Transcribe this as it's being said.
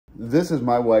This is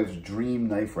my wife's dream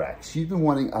knife rack. She's been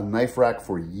wanting a knife rack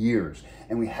for years,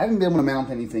 and we haven't been able to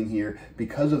mount anything here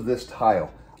because of this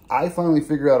tile. I finally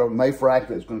figured out a knife rack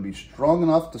that's going to be strong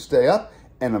enough to stay up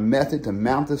and a method to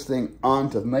mount this thing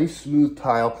onto nice smooth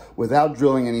tile without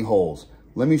drilling any holes.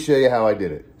 Let me show you how I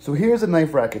did it. So here's the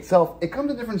knife rack itself. It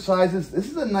comes in different sizes. This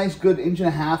is a nice good 1.5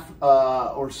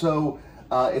 inch or so.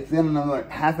 It's then another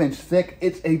 1/2 inch thick.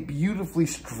 It's a beautifully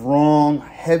strong,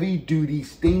 heavy duty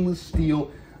stainless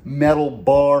steel metal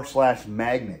bar /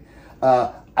 magnet.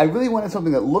 I really wanted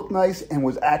something that looked nice and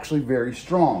was actually very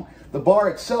strong. The bar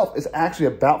itself is actually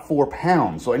about 4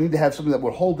 pounds, so I need to have something that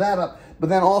would hold that up, but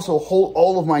then also hold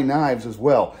all of my knives as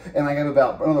well. And I have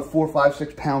about another 4, 5,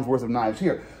 6 pounds worth of knives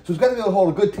here. So it's got to be able to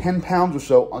hold a good 10 pounds or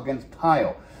so against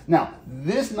tile. Now,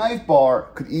 this knife bar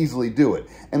could easily do it.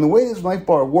 And the way this knife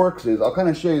bar works is, I'll kind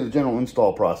of show you the general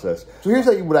install process. So here's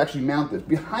how you would actually mount this.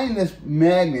 Behind this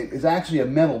magnet is actually a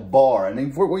metal bar. And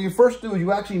then what you first do is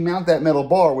you actually mount that metal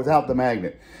bar without the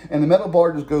magnet. And the metal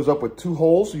bar just goes up with 2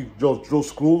 holes. So you drill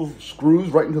screws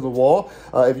right into the wall.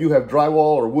 If you have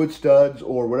drywall or wood studs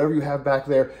or whatever you have back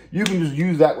there, you can just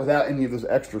use that without any of this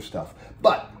extra stuff.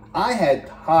 But I had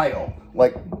tile,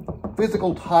 like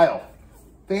physical tile,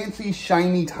 fancy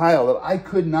shiny tile that I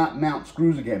could not mount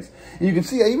screws against. And you can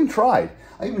see I even tried.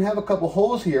 I even have a couple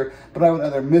holes here, but I would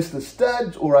either miss the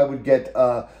studs or I would get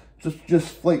just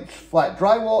flat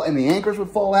drywall and the anchors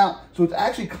would fall out. So it's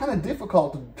actually kind of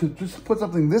difficult to just put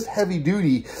something this heavy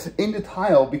duty into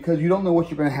tile because you don't know what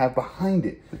you're going to have behind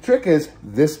it. The trick is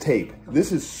this tape.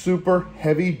 This is super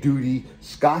heavy duty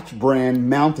Scotch brand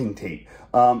mounting tape.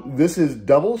 This is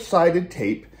double-sided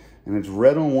tape. And it's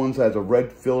red on one side, it's a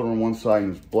red filler on one side,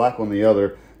 and it's black on the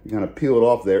other. You kind of peel it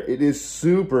off there. It is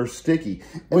super sticky.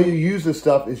 The way you use this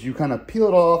stuff is you kind of peel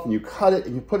it off, and you cut it,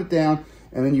 and you put it down,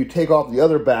 and then you take off the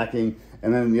other backing,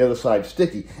 and then the other side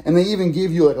sticky. And they even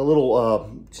give you like a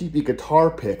little cheapy guitar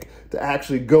pick to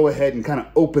actually go ahead and kind of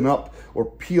open up or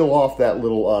peel off that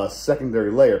little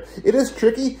secondary layer. It is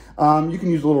tricky. You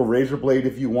can use a little razor blade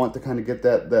if you want to kind of get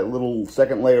that little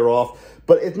second layer off,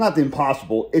 but it's not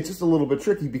impossible. It's just a little bit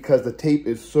tricky because the tape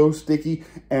is so sticky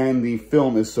and the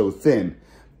film is so thin.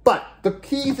 But the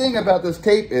key thing about this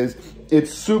tape is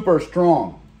it's super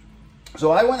strong.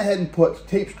 So I went ahead and put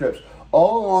tape strips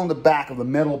all along the back of the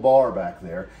metal bar back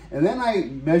there. And then I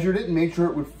measured it and made sure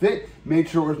it would fit, made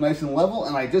sure it was nice and level,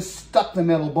 and I just stuck the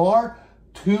metal bar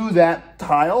to that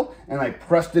tile, and I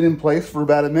pressed it in place for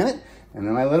about a minute, and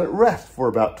then I let it rest for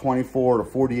about 24 to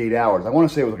 48 hours. I want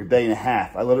to say it was like a day and a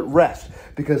half. I let it rest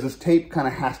because this tape kind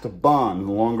of has to bond.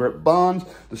 The longer it bonds,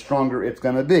 the stronger it's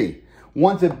going to be.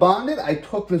 Once it bonded, I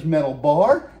took this metal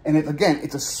bar, and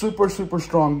it's a super, super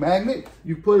strong magnet.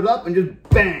 You put it up and just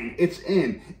bang, it's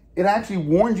in. It actually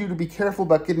warns you to be careful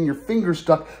about getting your finger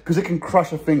stuck because it can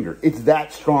crush a finger. It's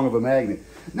that strong of a magnet.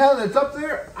 Now that it's up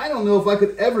there, I don't know if I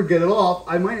could ever get it off.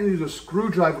 I might use a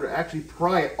screwdriver to actually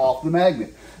pry it off the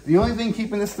magnet. The only thing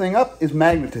keeping this thing up is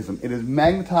magnetism. It is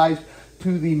magnetized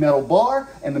to the metal bar,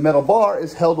 and the metal bar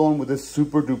is held on with this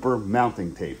super duper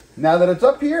mounting tape. Now that it's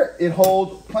up here, it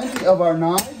holds plenty of our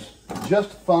knives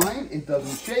just fine. It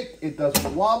doesn't shake, it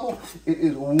doesn't wobble. It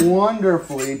is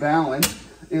wonderfully balanced.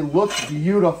 It looks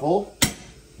beautiful.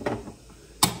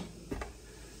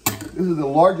 This is the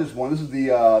largest one. This is the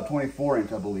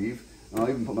 24-inch, I believe. And I'll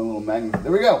even put my little magnet.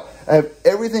 There we go. I have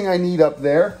everything I need up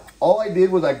there. All I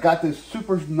did was I got this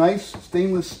super nice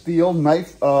stainless steel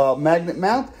knife magnet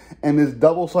mount and this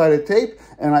double-sided tape,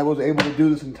 and I was able to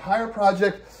do this entire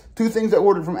project. 2 things I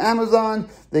ordered from Amazon.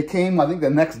 They came, I think, the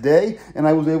next day, and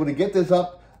I was able to get this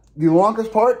up. The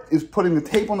longest part is putting the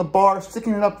tape on the bar,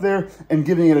 sticking it up there, and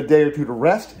giving it a day or 2 to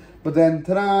rest. But then,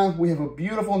 ta-da, we have a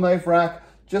beautiful knife rack,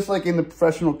 just like in the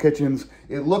professional kitchens.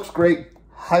 It looks great,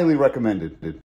 highly recommended.